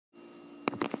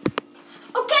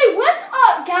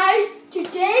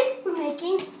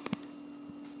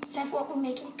That's what we're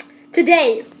making.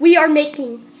 Today, we are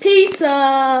making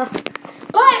pizza.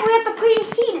 But we have to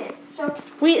preheat it. So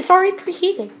It's already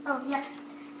preheated. oh yeah.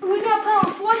 We're gonna put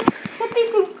on 450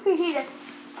 to preheat it.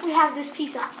 We have this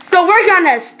pizza. So we're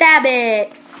gonna stab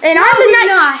it. And No, I'm the we're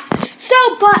knife. not. So,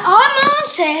 but our mom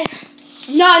said.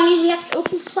 No, I mean we have to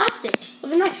open plastic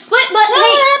with a knife. But no,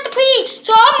 we have to preheat.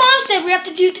 So our mom said we have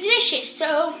to do the dishes.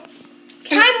 So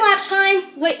time-lapse time.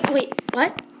 Wait,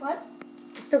 what? What?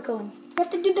 It's still going. We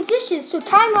have to do the dishes. So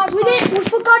time-lapse time. We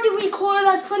forgot to record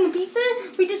us putting the pizza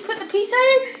in. We just put the pizza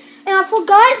in. And I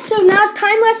forgot, so now it's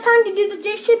time-lapse time to do the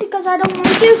dishes because I don't want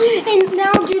to. And now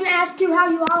I'm going to ask you how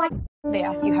you are. Like they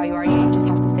ask you how you are, you just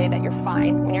have to say that you're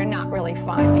fine when you're not really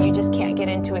fine, but you just can't get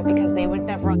into it because they would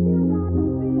never.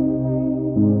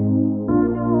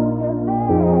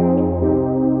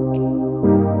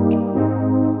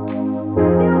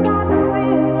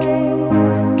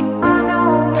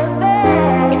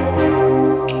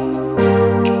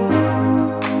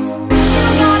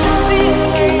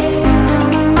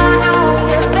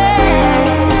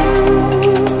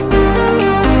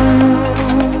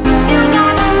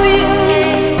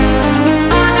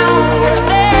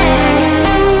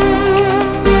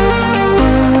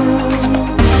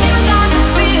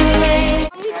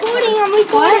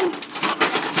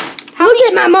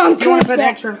 My mom. You want to put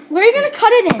extra? Where are you gonna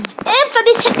cut it in? and for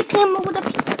this, check the camera with a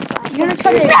pizza slice. You're gonna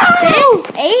cut it in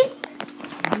 6,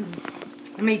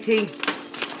 8? Me tea.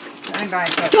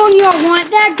 Anybody cook. Don't you all want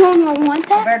that? Don't you all want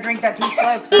I that? better drink that tea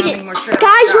slow because I don't need more sugar.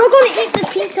 Guys, we're going to eat this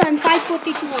pizza in 5, 4,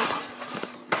 3, 2, 1.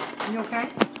 You okay?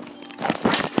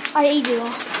 I ate it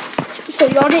all. So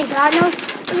y'all didn't get that? No?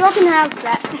 Y'all can have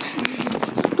that.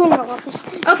 Don't worry about this.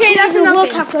 Okay, that's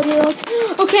enough.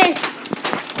 Okay.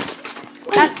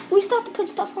 We still have to put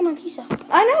stuff on our pizza.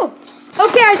 I know.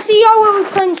 Okay, I see y'all when we're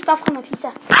putting stuff on our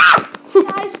pizza.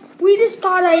 Guys, we just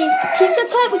got a pizza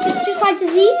cut, which is 2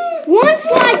 slices each. One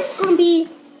slice is going to be,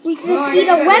 we just eat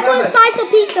a regular slice of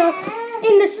pizza.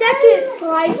 In the second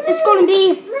slice, it's going to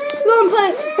be, we're going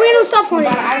to put random stuff on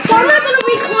it. So I'm not going to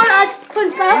record us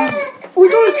putting stuff. We're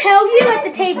going to tell you at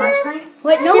the table.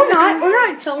 Wait, no, we're not. We're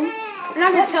not telling. We're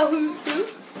not gonna tell who's who.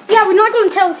 Yeah, we're not going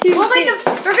to tell us who's We're who. gonna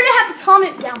have to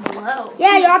comment down below.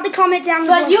 Yeah, you have to comment down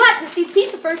below. But you have to see the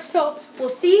pizza first, so we'll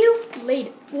see you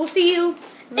later. We'll see you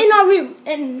in our room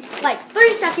in like 30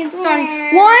 seconds.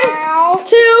 Starting 1,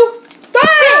 2,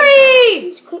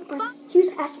 3. He was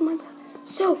asking my brother,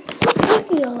 so what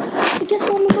video? And guess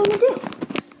what I'm going to do?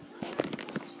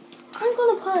 I'm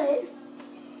going to put,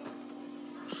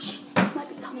 might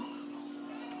be coming,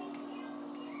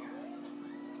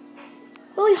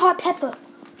 really hot pepper.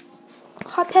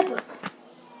 Hot pepper.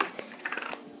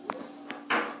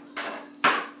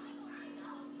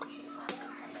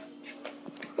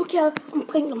 Okay, I'm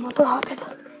putting them on the hot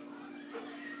pepper.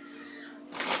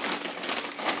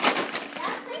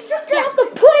 Yeah. The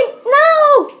pudding,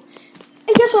 no!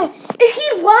 And guess what? If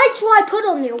he likes what I put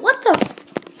on there, what the?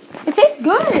 It tastes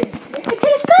good. It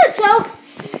tastes good, so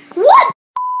what?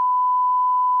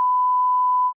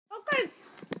 Okay,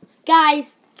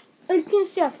 guys, you can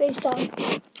see our face on.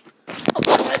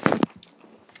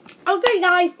 Okay,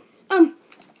 guys,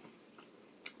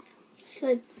 it's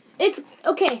good. It's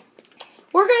okay.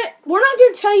 We're not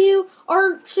gonna tell you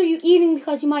or show you eating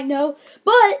because you might know,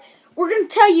 but we're gonna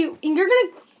tell you, and you're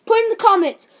gonna put in the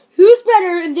comments who's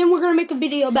better, and then we're gonna make a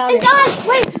video about And it. guys,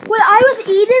 wait, when I was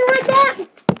eating like that,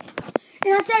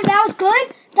 and I said that was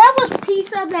good, that was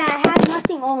pizza that had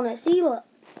nothing on it. See, look.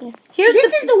 Here's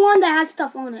This is the one that has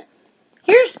stuff on it.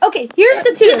 Here's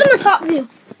the two. Give them the top view.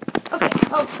 Okay.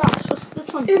 Oh gosh, what's this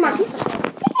one? Ooh, my pizza.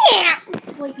 Yeah.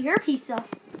 Wait, your pizza.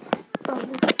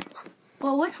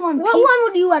 Well, which one? What one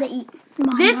would you want to eat?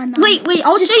 Mine, This. mine. Wait.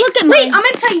 I'll Just show you. look at wait, mine. I'm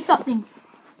gonna tell you something.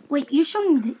 Wait, you show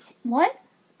me what?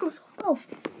 Both.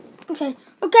 Okay.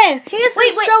 Okay. Here's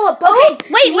Wait. the show up. Okay.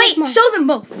 Here's Wait. mine. Show them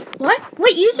both. What?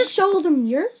 Wait, you just showed them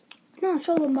yours? No,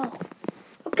 show them both.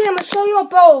 Okay, I'm gonna show you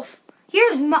both.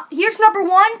 Here's number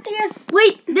 1.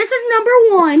 Wait, this is number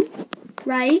 1,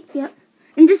 right? Yep.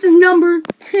 And this is number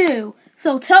 2.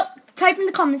 So type in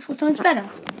the comments which one's better.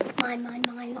 Mine.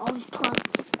 Always plug.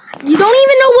 You don't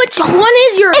even know which one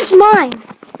is yours. It's mine.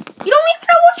 You don't even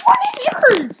know which one is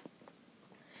yours.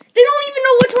 They don't even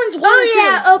know which one's 1 or 2. Oh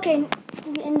yeah. Okay.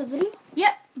 We end the video.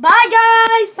 Yep. Bye,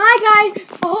 guys. Bye, guys.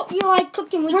 I hope you like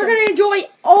cooking with We're us. gonna enjoy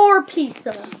our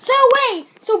pizza. So wait.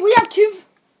 So we have two.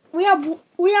 We have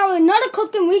another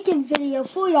cooking weekend video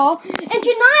for y'all. And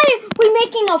tonight we're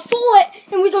making a fort,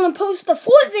 and we're gonna post the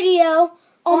fort video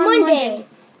on Monday.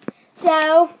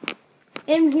 So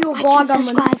And he'll like vlog and on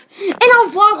subscribe. And I'll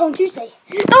vlog on Tuesday.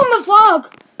 I'm gonna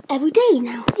vlog every day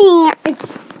now. Yeah,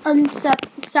 it's on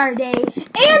Saturday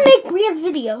and make weird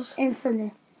videos and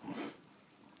Sunday.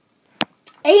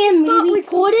 And maybe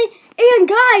recording. And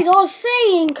guys, I was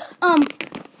saying,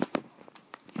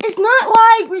 it's not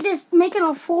like we're just making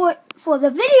a for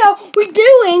the video. We're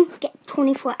doing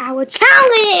 24-hour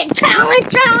challenge.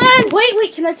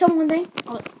 Wait, can I tell one thing?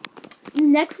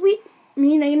 Next week,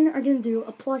 me and Aiden are going to do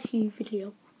a plushie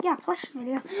video. Yeah, plush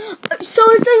video. So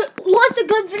lots of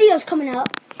good videos coming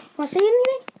out. Want to say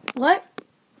anything? What?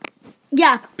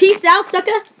 Yeah, peace out,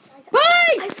 sucker.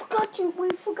 Bye! We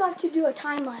forgot to do a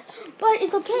time lapse, but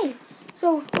it's okay.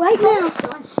 So right now,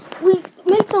 we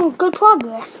made some good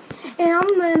progress, and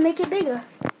I'm gonna make it bigger.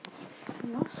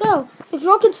 So if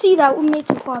y'all can see that, we made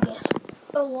some progress.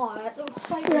 A lot.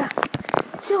 Yeah.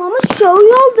 So I'm gonna show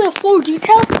y'all the full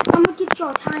detail. I'm gonna get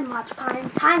y'all time lapse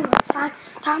time.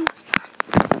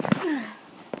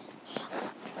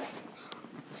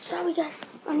 Sorry guys,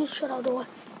 I need to shut our door.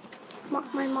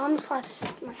 My mom's probably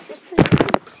my sister's.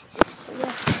 So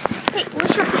yeah. Hey,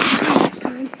 what's your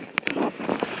time?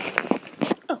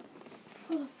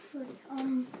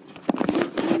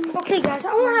 Okay guys,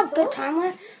 I want to have a good time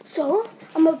lapse, so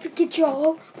I'm going to get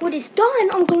y'all, when it's done,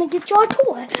 I'm going to get y'all a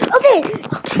tour. Okay. It's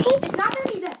not going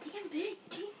to be that damn big.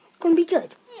 It's going to be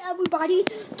good. Hey everybody,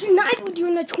 tonight we're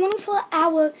doing a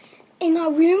 24-hour in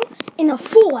our room in a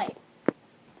Ford.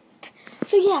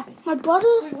 So yeah, my brother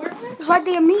is right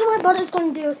there. Me and my brother's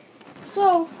going to do it.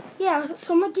 So yeah,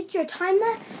 so I'm going to get you a time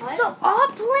lapse. So our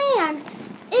plan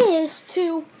is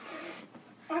to...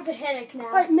 I have a headache now.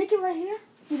 Alright, make it right here.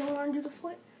 You don't want to do the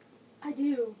foot? I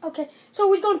do. Okay, so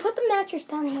we're going to put the mattress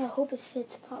down here. I hope it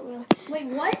fits. Not really. Wait,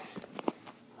 what?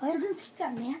 What? You're going to take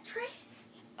that mattress?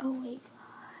 Oh, wait.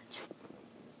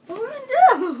 What are we going to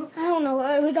do? I don't know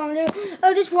what we're going to do.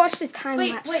 Oh, just watch this time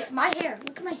lapse. Wait, my hair.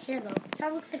 Look at my hair, though. It kind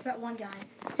of looks like that one guy.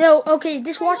 No, okay,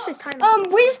 just watch this time lapse.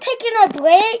 We're just taking a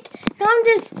break. And I'm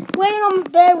just laying on the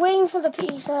bed waiting for the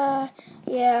pizza.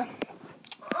 Yeah.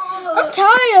 I'm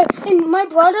tired. And my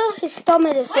brother, his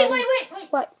stomach is hurting. Wait.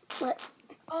 What?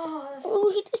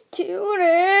 Oh, he just chewed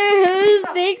it. His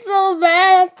stinks so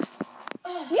bad.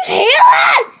 You hear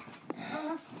that?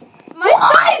 my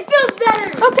stomach feels better.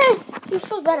 Okay, you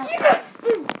feel better. Yes.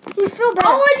 You feel better.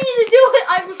 All I need to do it.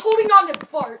 I was holding on to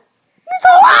fart. So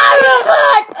we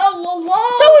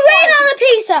ran on the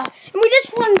pizza, and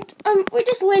we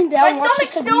just laying down. My stomach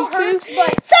still hurts,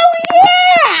 but so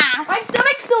yeah. my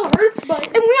stomach still hurts, but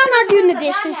And we are not doing the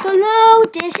dishes, so no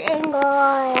dish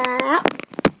angle.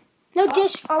 No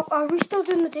dish. Are we still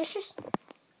doing the dishes?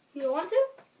 you don't want to?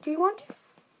 Do you want to?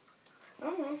 I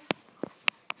don't know.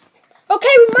 Okay,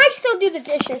 we might still do the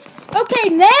dishes. Okay,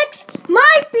 next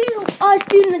might be us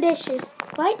doing the dishes,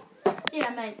 right? Yeah,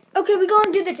 mate. Okay, we're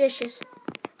going to do the dishes.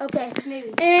 Okay.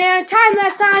 Maybe. And time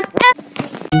last time.